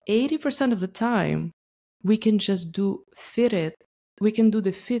 80% of the time, we can just we can do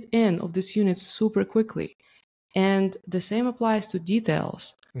the fit in of these units super quickly. And the same applies to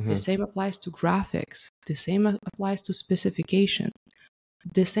details. The same applies to graphics. The same applies to specification.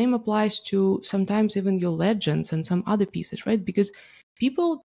 The same applies to sometimes even your legends and some other pieces, right? Because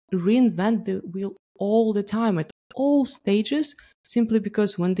people reinvent the wheel all the time at all stages, simply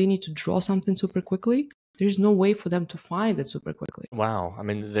because when they need to draw something super quickly, there's no way for them to find it super quickly. Wow. I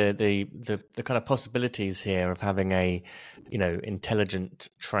mean, the kind of possibilities here of having a, intelligent,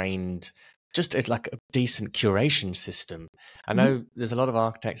 trained, just like a decent curation system. I know there's a lot of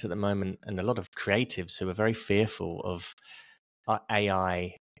architects at the moment and a lot of creatives who are very fearful of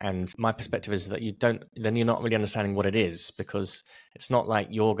AI. And my perspective is that then you're not really understanding what it is, because it's not like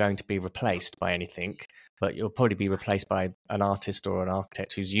you're going to be replaced by anything, but you'll probably be replaced by an artist or an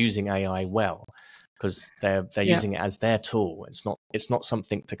architect who's using AI well, because they're using it as their tool. It's not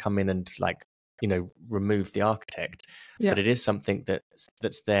something to come in and remove the architect, but it is something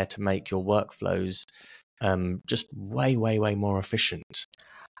that's there to make your workflows just way, way, way more efficient.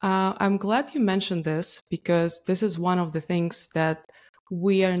 I'm glad you mentioned this, because this is one of the things that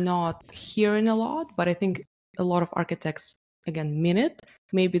we are not hearing a lot, but I think a lot of architects, again, mean it.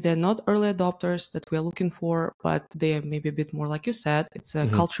 Maybe they're not early adopters that we're looking for, but they are maybe a bit more, like you said, it's a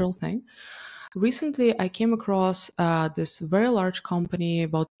cultural thing. Recently, I came across this very large company,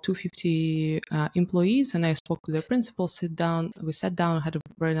 about 250 employees, and I spoke to their principal. We sat down, had a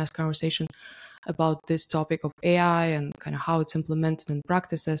very nice conversation about this topic of AI and kind of how it's implemented in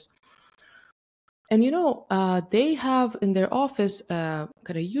practices. And, they have in their office kind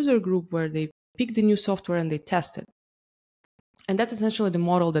of user group where they pick the new software and they test it. And that's essentially the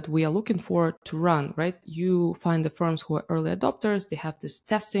model that we are looking for to run, right? You find the firms who are early adopters. They have this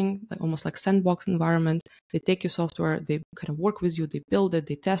testing, almost like sandbox environment. They take your software, they kind of work with you, they build it,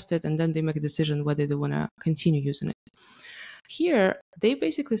 they test it, and then they make a decision whether they want to continue using it. Here, they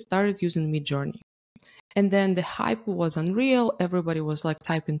basically started using Midjourney. And then the hype was unreal. Everybody was like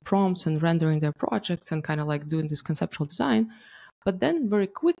typing prompts and rendering their projects and kind of like doing this conceptual design. But then very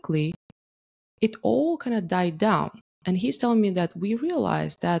quickly, it all kind of died down. And he's telling me that we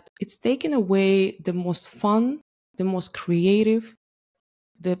realized that it's taken away the most fun, the most creative,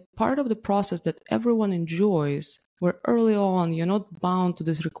 the part of the process that everyone enjoys where early on you're not bound to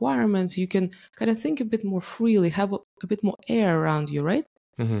these requirements. You can kind of think a bit more freely, have a bit more air around you, right?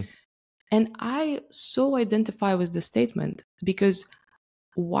 Mm-hmm. And I so identify with this statement, because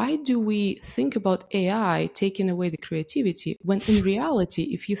why do we think about AI taking away the creativity when in reality,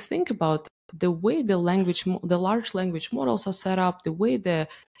 if you think about the way the large language models are set up, the way the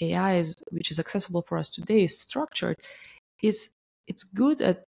AI is, which is accessible for us today, is structured, it's good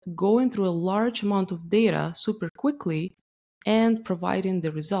at going through a large amount of data super quickly and providing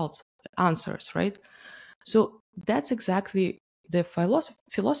the results, the answers, right? So that's exactly the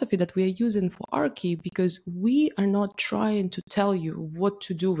philosophy that we are using for ARKI, because we are not trying to tell you what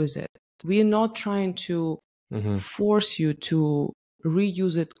to do with it. We are not trying to force you to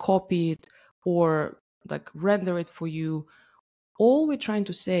reuse it, copy it, or like render it for you. All we're trying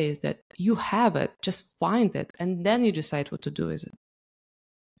to say is that you have it, just find it, and then you decide what to do with it.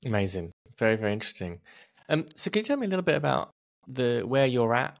 Amazing. Very, very interesting. So can you tell me a little bit about where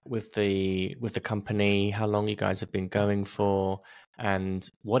you're at with the company, how long you guys have been going for, and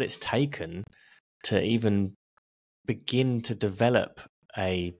what it's taken to even begin to develop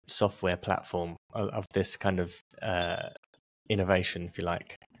a software platform of this kind of innovation, if you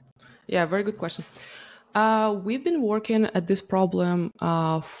like? Yeah, very good question. We've been working at this problem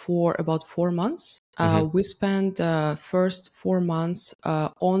for about 4 months. We spent first 4 months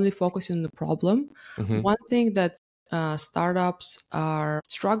only focusing on the problem. One thing that startups are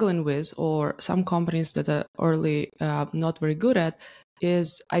struggling with, or some companies that are early not very good at,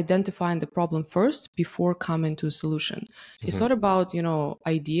 is identifying the problem first before coming to a solution. It's not about,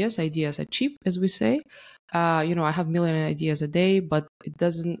 ideas. Ideas are cheap, as we say. I have million ideas a day, but it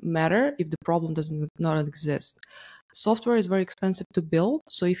doesn't matter if the problem does not exist. Software is very expensive to build,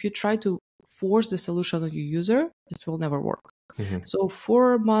 so if you try to force the solution on your user, it will never work. So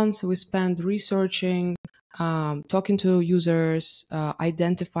 4 months we spent researching, talking to users,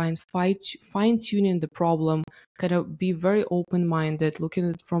 identifying, fine-tuning the problem, kind of be very open-minded, looking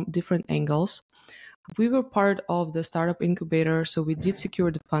at it from different angles. We were part of the startup incubator, so we did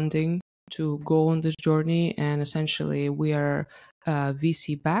secure the funding to go on this journey, and essentially we are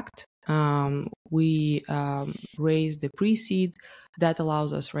VC backed. We raised the pre-seed that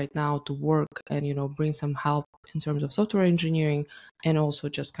allows us right now to work and bring some help in terms of software engineering, and also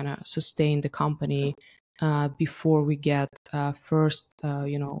just kind of sustain the company before we get first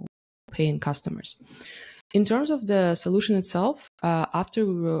paying customers. In terms of the solution itself, after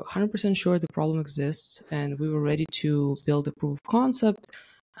we were 100% sure the problem exists and we were ready to build a proof of concept,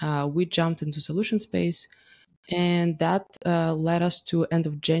 we jumped into solution space, and that led us to end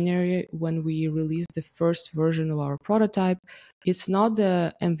of January when we released the first version of our prototype. It's not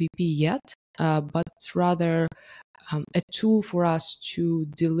the MVP yet, but it's rather a tool for us to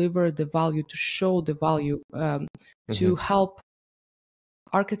deliver the value, to show the value, to help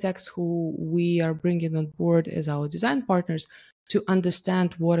architects who we are bringing on board as our design partners to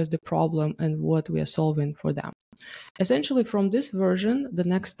understand what is the problem and what we are solving for them. Essentially, from this version, the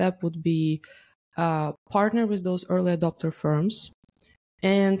next step would be partner with those early adopter firms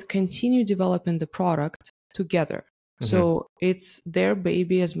and continue developing the product together. So it's their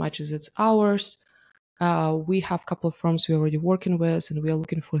baby as much as it's ours. We have a couple of firms we're already working with, and we are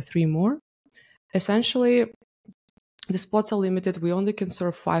looking for 3 more. Essentially, the spots are limited. We only can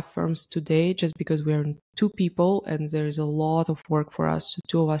serve 5 firms today just because we're 2 people and there is a lot of work for us,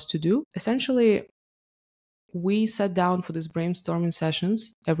 2 of us, to do. Essentially, we sat down for these brainstorming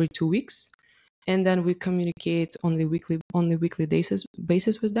sessions every 2 weeks, and then we communicate on the weekly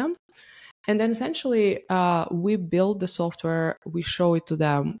basis with them. And then essentially, we build the software, we show it to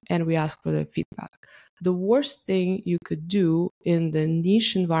them, and we ask for their feedback. The worst thing you could do in the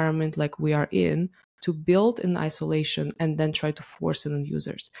niche environment like we are in, to build in isolation and then try to force it on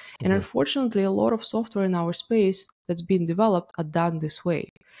users. And unfortunately, a lot of software in our space that's been developed are done this way.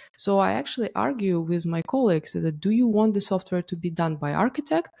 So I actually argue with my colleagues that, do you want the software to be done by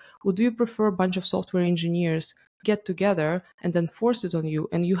architect, or do you prefer a bunch of software engineers get together and then force it on you,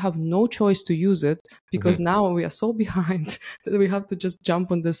 and you have no choice to use it because now we are so behind that we have to just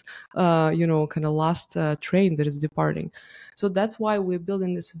jump on this kind of last train that is departing. So that's why we're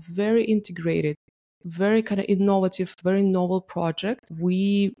building this very integrated, very kind of innovative, very novel project.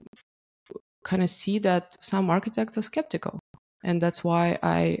 We kind of see that some architects are skeptical, and that's why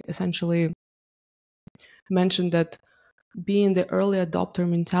I essentially mentioned that being the early adopter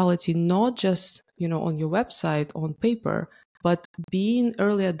mentality, not just on your website on paper, but being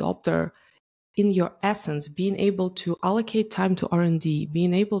early adopter in your essence, being able to allocate time to R&D,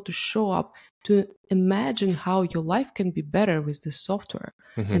 being able to show up, to imagine how your life can be better with this software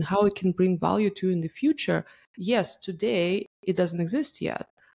and how it can bring value to you in the future, yes, today it doesn't exist yet,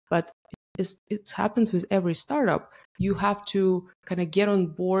 but it happens with every startup. You have to kind of get on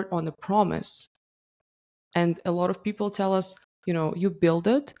board on a promise. And a lot of people tell us, you build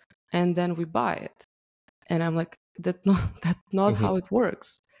it and then we buy it. And I'm like, that's not how it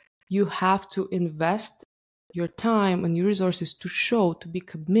works. You have to invest your time and your resources to be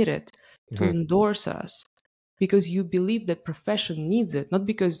committed, to endorse us, because you believe that profession needs it, not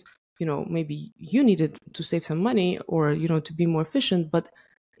because, maybe you need it to save some money or, to be more efficient, but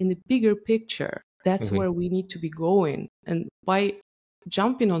in the bigger picture, that's where we need to be going. And by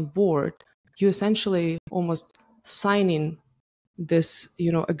jumping on board, you essentially almost signing this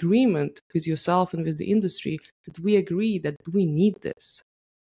agreement with yourself and with the industry that we agree that we need this.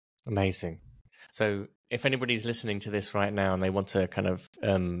 Amazing. So if anybody's listening to this right now and they want to kind of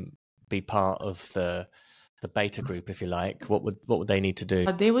be part of the beta group, if you like, what would they need to do?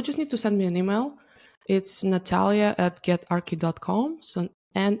 They would just need to send me an email. It's Natalia@getarki.com. So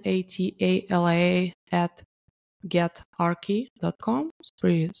Natalia@getarki.com. It's a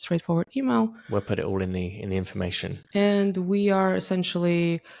pretty straightforward email. We'll put it all in the information. And we are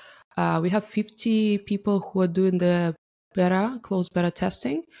essentially we have 50 people who are doing the closed beta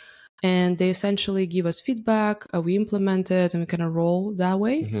testing, and they essentially give us feedback. We implement it and we kind of roll that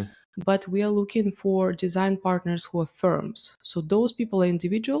way. But we are looking for design partners who are firms. So those people are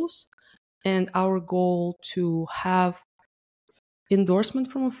individuals, and our goal to have endorsement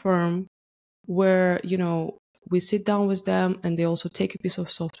from a firm where, we sit down with them and they also take a piece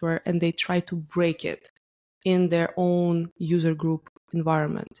of software and they try to break it in their own user group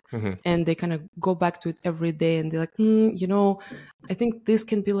environment. And they kind of go back to it every day and they're like, I think this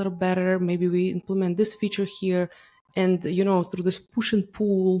can be a little better. Maybe we implement this feature here. And, through this push and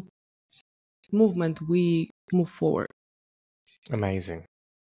pull movement, we move forward. Amazing.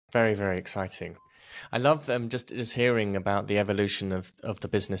 Very, very exciting. I love just hearing about the evolution of the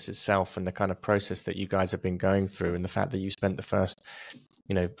business itself and the kind of process that you guys have been going through, and the fact that you spent the first,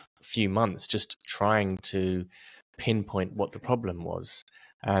 few months just trying to pinpoint what the problem was.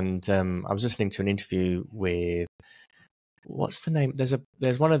 And I was listening to an interview with, what's the name?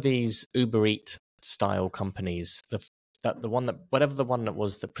 There's one of these Uber Eats style companies, the one that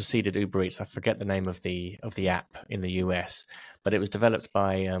was that preceded Uber Eats. I forget the name of the app in the US, but it was developed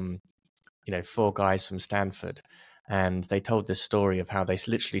by 4 guys from Stanford, and they told this story of how they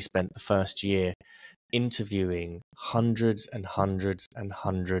literally spent the first year interviewing hundreds and hundreds and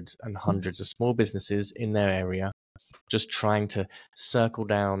hundreds and hundreds of small businesses in their area, just trying to circle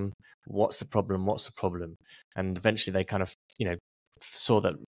down what's the problem. And eventually they kind of, saw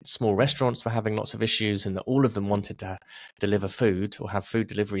that small restaurants were having lots of issues and that all of them wanted to deliver food or have food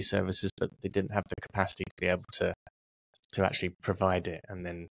delivery services, but they didn't have the capacity to be able to actually provide it. And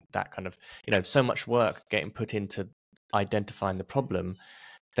then that kind of, so much work getting put into identifying the problem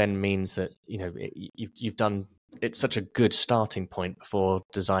then means that, you've done, it's such a good starting point before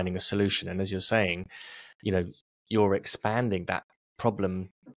designing a solution. And as you're saying, you're expanding that problem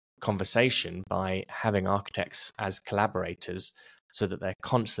conversation by having architects as collaborators so that they're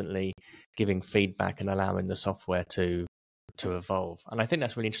constantly giving feedback and allowing the software to evolve. And I think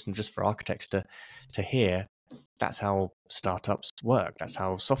that's really interesting just for architects to hear. That's how startups work. That's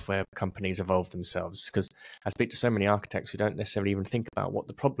how software companies evolve themselves. Because I speak to so many architects who don't necessarily even think about what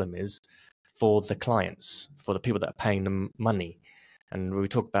the problem is for the clients, for the people that are paying them money. And we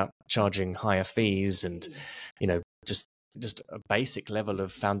talk about charging higher fees and, just a basic level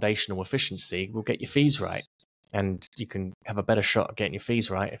of foundational efficiency will get your fees right. And you can have a better shot at getting your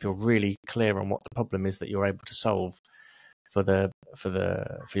fees right if you're really clear on what the problem is that you're able to solve for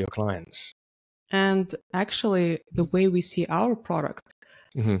your clients. And actually, the way we see our product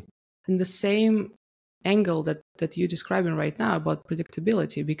in the same angle that you're describing right now about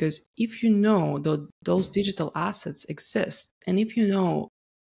predictability, because if you know those digital assets exist, and if you've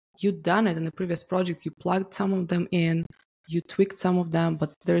done it in the previous project, you plugged some of them in, you tweaked some of them,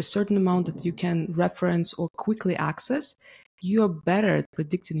 but there is a certain amount that you can reference or quickly access, you are better at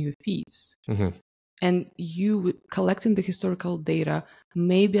predicting your fees. And you collecting the historical data,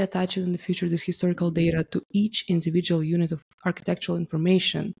 maybe attaching in the future this historical data to each individual unit of architectural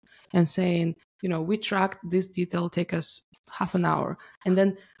information and saying, we tracked this detail, take us half an hour. And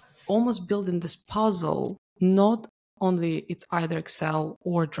then almost building this puzzle, not only it's either Excel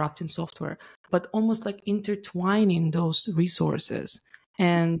or drafting software, but almost like intertwining those resources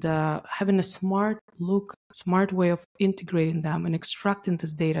and having a smart way of integrating them and extracting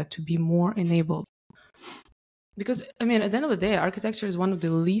this data to be more enabled. Because, at the end of the day, architecture is one of the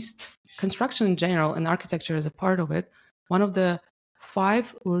least, construction in general, and architecture as a part of it, one of the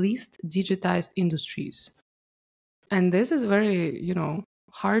 5 least digitized industries. And this is very,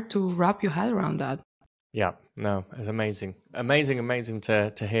 hard to wrap your head around that. Yeah, no, it's amazing. Amazing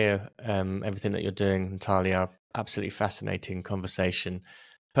to hear everything that you're doing, Natalia. Absolutely fascinating conversation.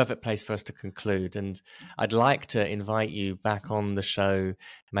 Perfect place for us to conclude. And I'd like to invite you back on the show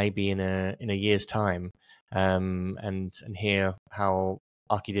maybe in a year's time, and hear how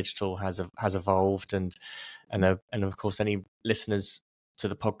ARKI Digital has evolved, and of course any listeners to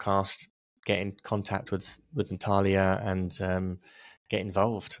the podcast get in contact with Natalia and get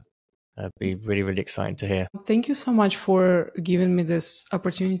involved. It'd be really, really exciting to hear. Thank you so much for giving me this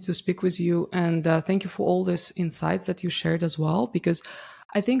opportunity to speak with you. And thank you for all these insights that you shared as well, because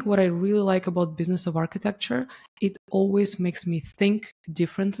I think what I really like about business of architecture, it always makes me think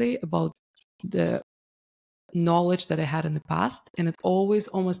differently about the knowledge that I had in the past. And it always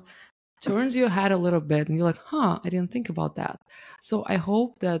almost turns your head a little bit and you're like, I didn't think about that. So I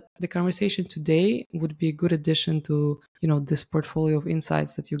hope that the conversation today would be a good addition to, this portfolio of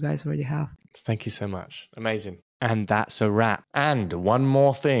insights that you guys already have. Thank you so much. Amazing. And that's a wrap. And one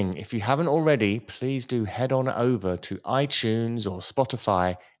more thing, if you haven't already, please do head on over to iTunes or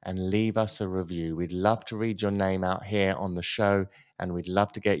Spotify and leave us a review. We'd love to read your name out here on the show, and we'd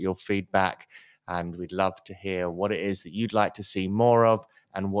love to get your feedback, and we'd love to hear what it is that you'd like to see more of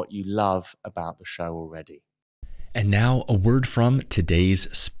and what you love about the show already. And now a word from today's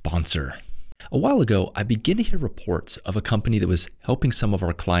sponsor. A while ago, I began to hear reports of a company that was helping some of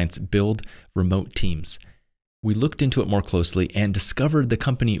our clients build remote teams. We looked into it more closely and discovered the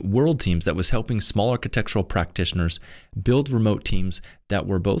company World Teams that was helping small architectural practitioners build remote teams that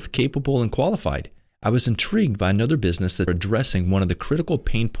were both capable and qualified. I was intrigued by another business that's addressing one of the critical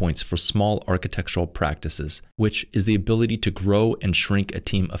pain points for small architectural practices, which is the ability to grow and shrink a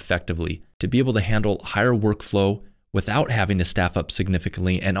team effectively, to be able to handle higher workflow without having to staff up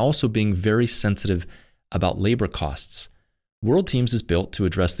significantly, and also being very sensitive about labor costs. World Teams is built to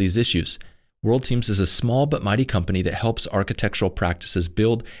address these issues. World Teams is a small but mighty company that helps architectural practices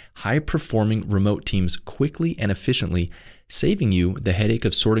build high-performing remote teams quickly and efficiently, saving you the headache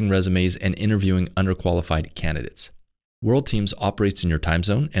of sorting resumes and interviewing underqualified candidates. World Teams operates in your time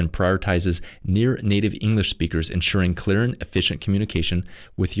zone and prioritizes near native English speakers, ensuring clear and efficient communication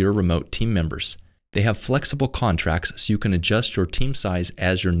with your remote team members. They have flexible contracts so you can adjust your team size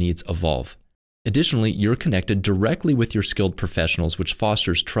as your needs evolve. Additionally, you're connected directly with your skilled professionals, which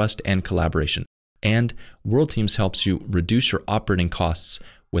fosters trust and collaboration. And World Teams helps you reduce your operating costs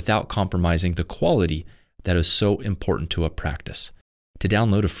without compromising the quality that is so important to a practice. To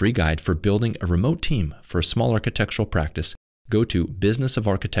download a free guide for building a remote team for a small architectural practice, go to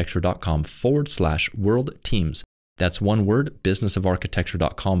businessafarchitecture.com/world teams. That's one word,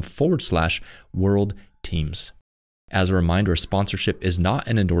 businessafarchitecture.com/world teams. As a reminder, sponsorship is not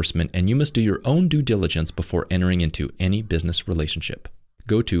an endorsement, and you must do your own due diligence before entering into any business relationship.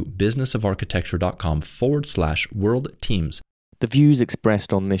 Go to businessafarchitecture.com/world teams. The views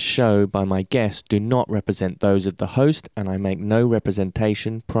expressed on this show by my guests do not represent those of the host, and I make no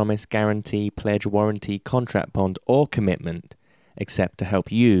representation, promise, guarantee, pledge, warranty, contract bond, or commitment except to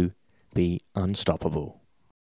help you be unstoppable.